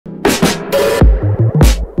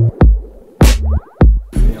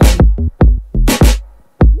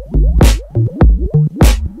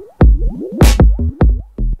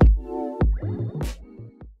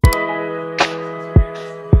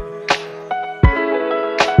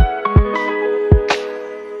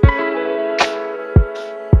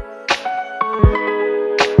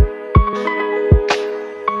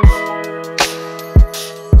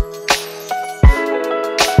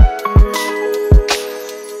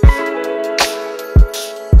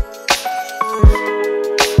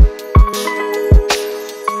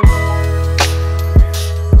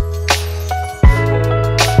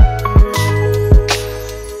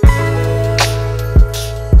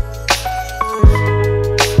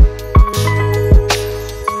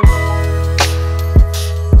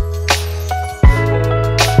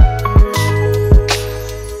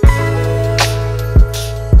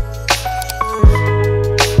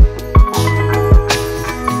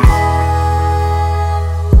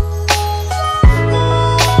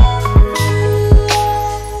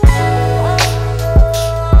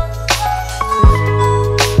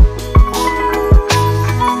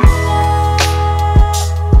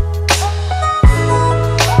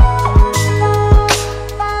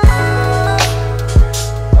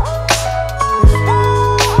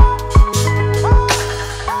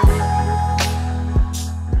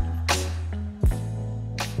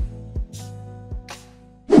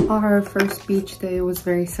Our first beach day was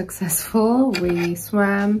very successful. We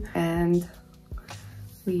swam and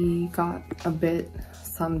we got a bit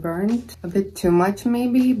sunburned. A bit too much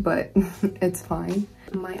maybe, but it's fine.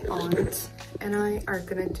 My aunt and I are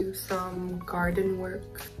gonna do some garden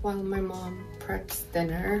work while my mom preps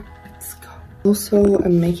dinner. Let's go. Also,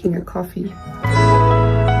 I'm making a coffee.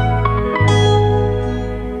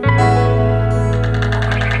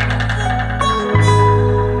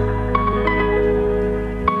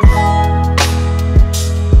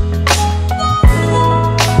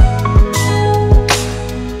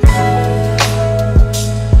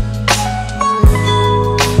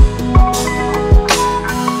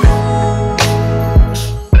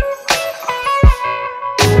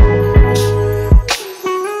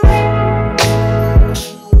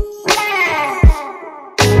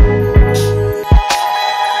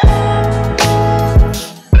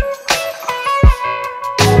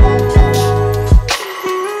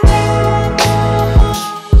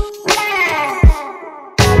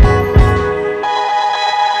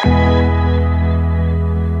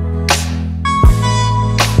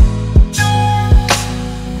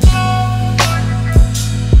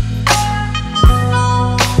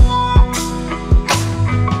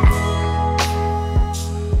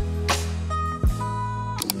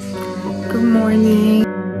 Good morning.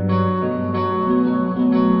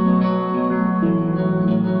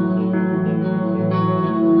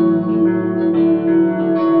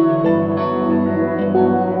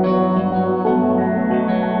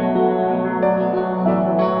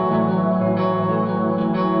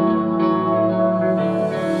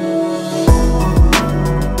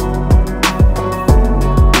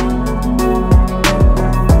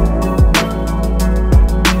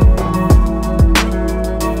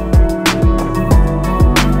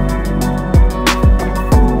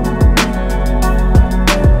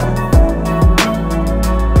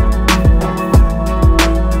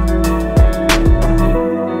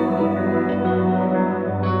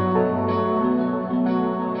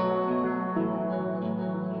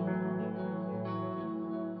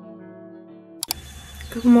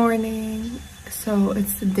 Good morning. So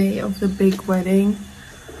it's the day of the big wedding.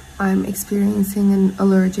 I'm experiencing an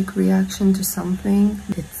allergic reaction to something.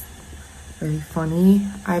 It's very funny.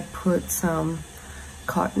 I put some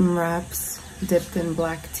cotton wraps dipped in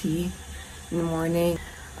black tea in the morning.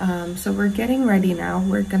 So we're getting ready now.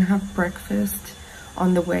 We're gonna have breakfast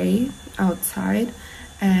on the way outside,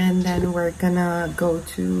 and then we're gonna go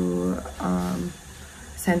to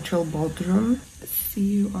Central Bodrum. See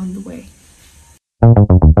you on the way.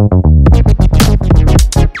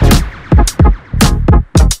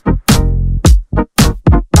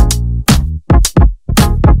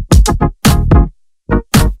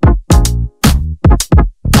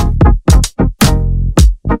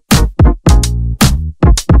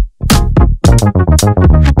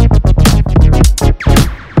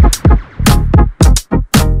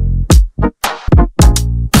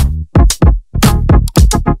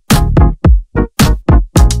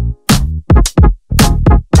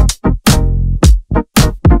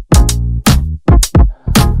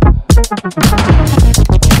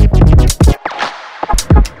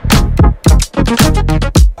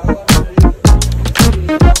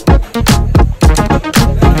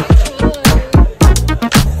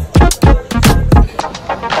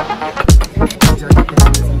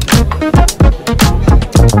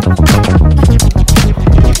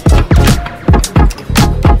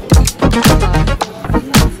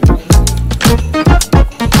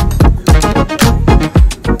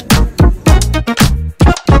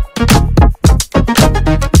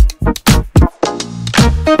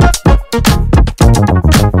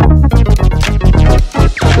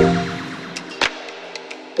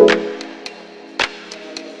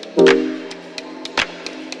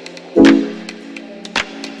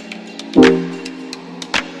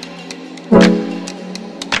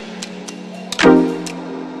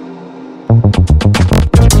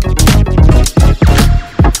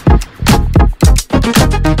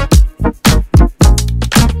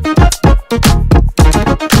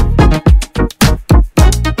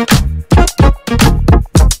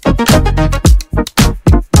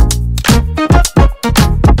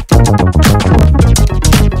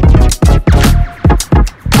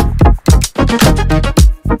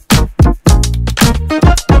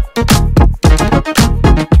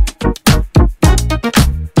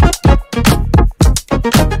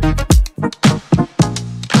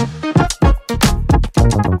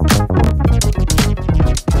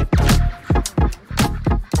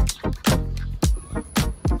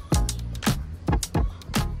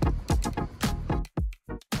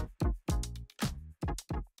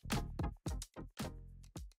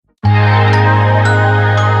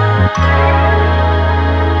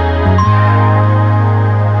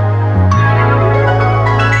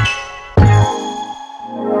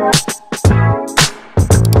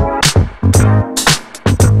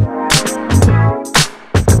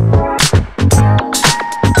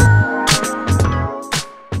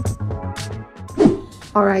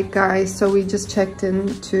 Alright guys, so we just checked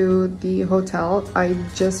into the hotel. I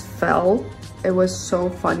just fell. It was so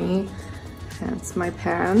funny. Hence my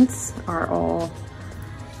pants are all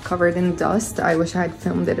covered in dust. I wish I had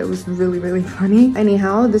filmed it. It was really funny.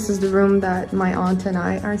 Anyhow, this is the room that my aunt and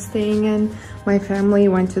I are staying in. My family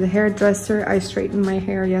went to the hairdresser. I straightened my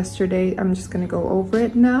hair yesterday. I'm just gonna go over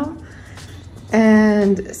it now.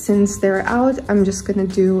 And since they're out, I'm just gonna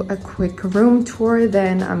do a quick room tour.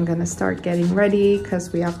 Then I'm gonna start getting ready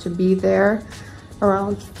because we have to be there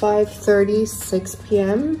around 5:30, 6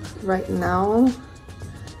 p.m. Right now,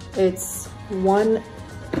 it's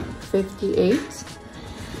 1:58.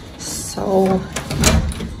 So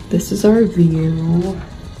this is our view.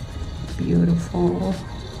 Beautiful.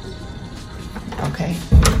 Okay,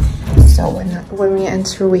 so when we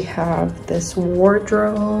enter, we have this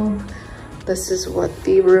wardrobe. This is what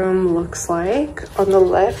the room looks like. On the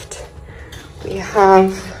left, we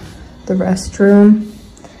have the restroom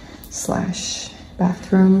slash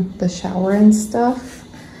bathroom, the shower and stuff.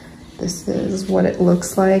 This is what it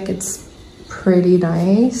looks like. It's pretty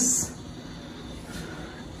nice.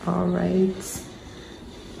 All right,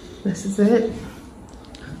 this is it.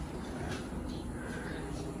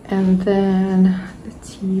 And then the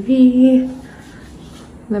TV,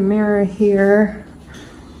 the mirror here,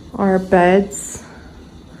 our beds.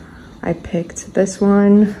 I picked this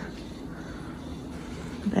one.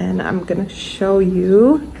 Then I'm gonna show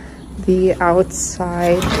you the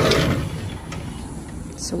outside.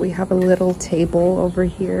 So we have a little table over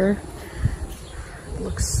here. It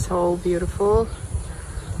looks so beautiful.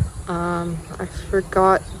 I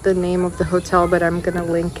forgot the name of the hotel, but I'm gonna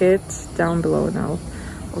link it down below, and I'll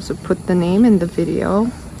also put the name in the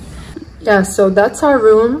video. Yeah, so that's our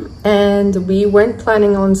room, and we weren't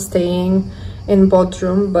planning on staying in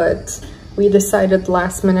Bodrum, but we decided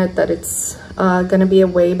last minute that it's gonna be a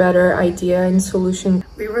way better idea and solution.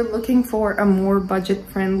 We were looking for a more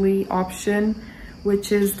budget-friendly option,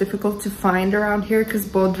 which is difficult to find around here because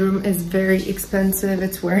Bodrum is very expensive.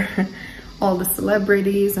 It's where all the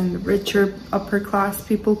celebrities and the richer upper class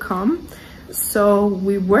people come. So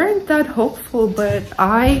we weren't that hopeful, but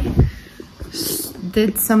I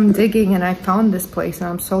did some digging and I found this place, and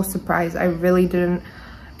I'm so surprised. I really didn't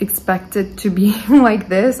expect it to be like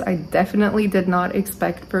this. I definitely did not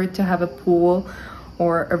expect for it to have a pool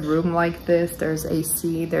or a room like this. There's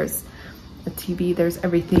AC, there's a TV, there's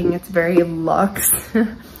everything. It's very luxe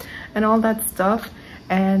and all that stuff.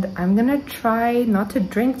 And I'm gonna try not to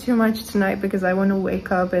drink too much tonight because I want to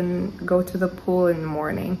wake up and go to the pool in the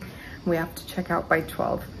morning. We have to check out by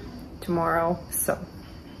 12 tomorrow. So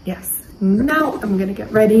yes, now I'm gonna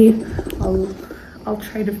get ready. I'll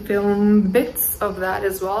try to film bits of that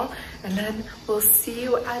as well, and then we'll see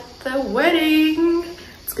you at the wedding.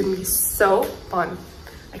 It's gonna be so fun.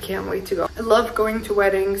 I can't wait to go. I love going to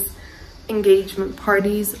weddings, engagement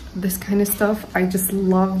parties, this kind of stuff. I just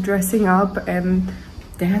love dressing up and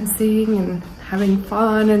dancing and having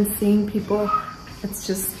fun and seeing people. It's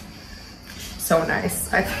just so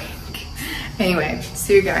nice, I think. Anyway,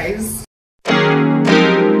 see you guys.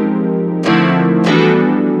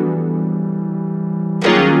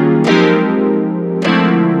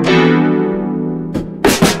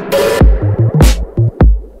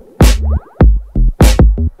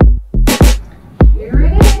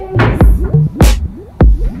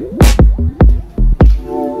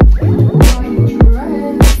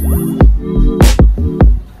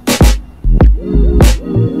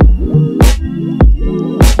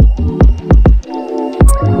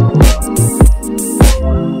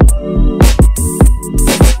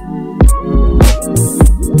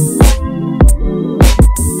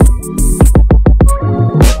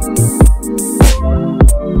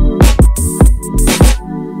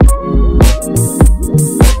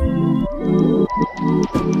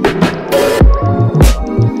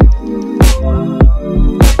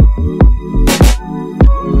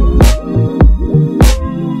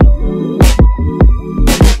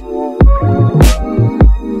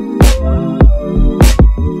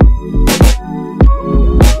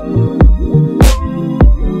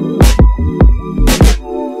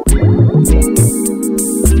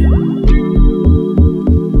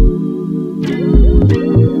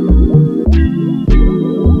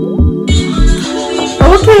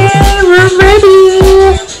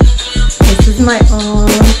 My own.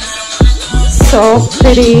 So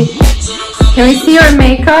pretty. Can we see your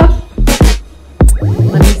makeup?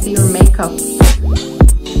 Let me see your makeup.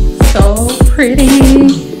 So pretty.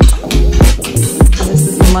 This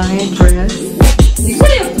is my dress.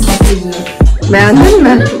 Beğendin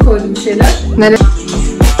mi?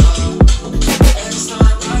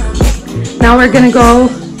 Now we're gonna go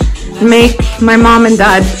make my mom and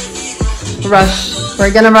dad rush.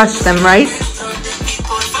 We're gonna rush them, right?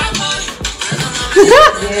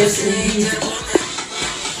 Yes, indeed.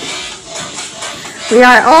 We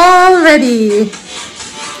are all ready.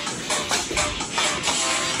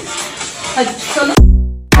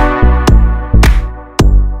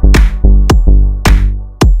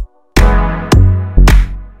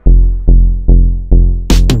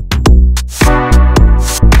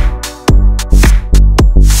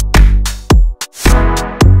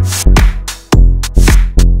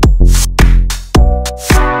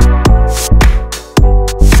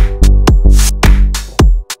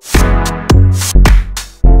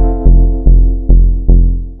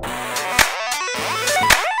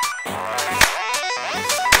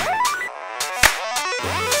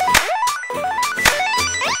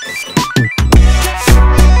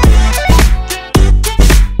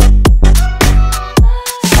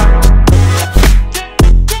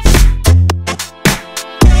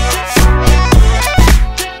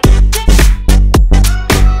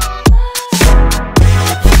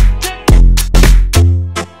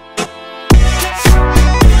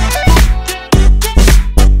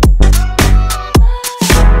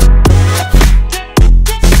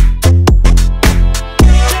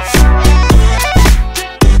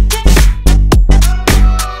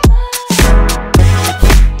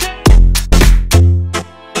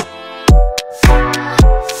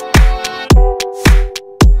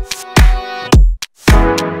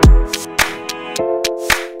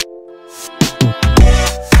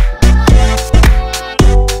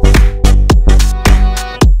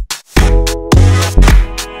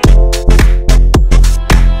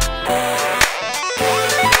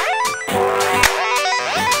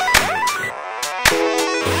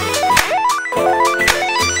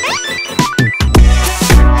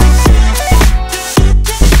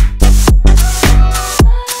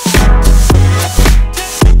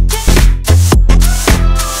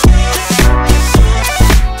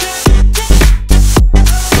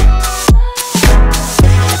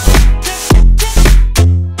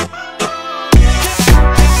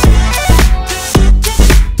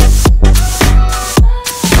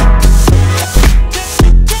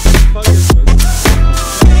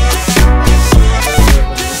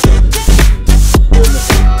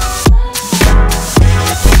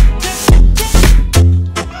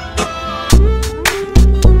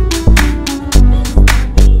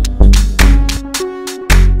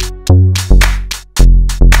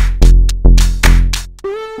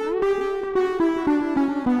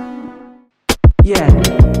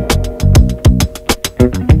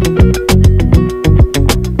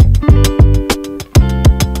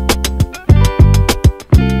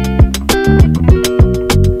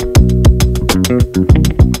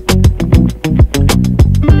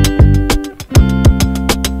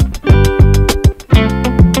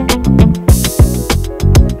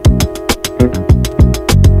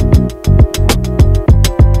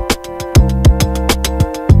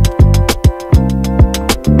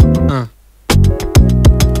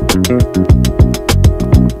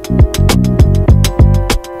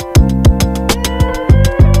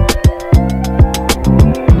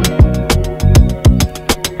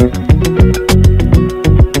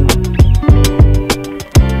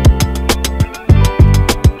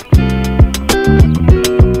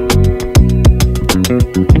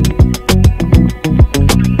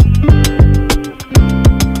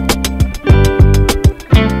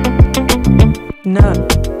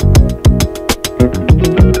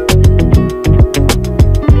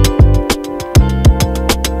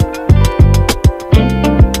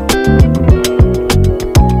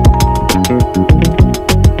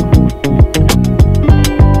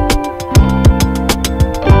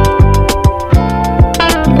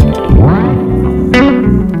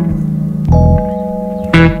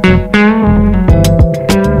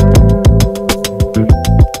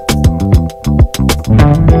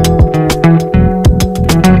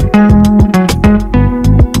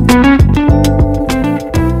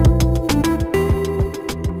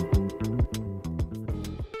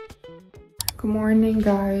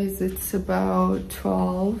 It's about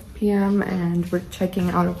 12 p.m. and we're checking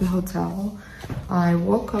out of the hotel. I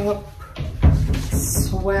woke up,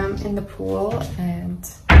 swam in the pool, and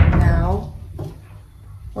now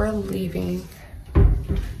we're leaving.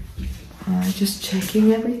 Just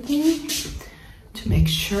checking everything to make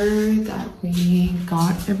sure that we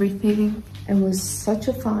got everything. It was such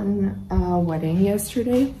a fun wedding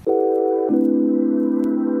yesterday.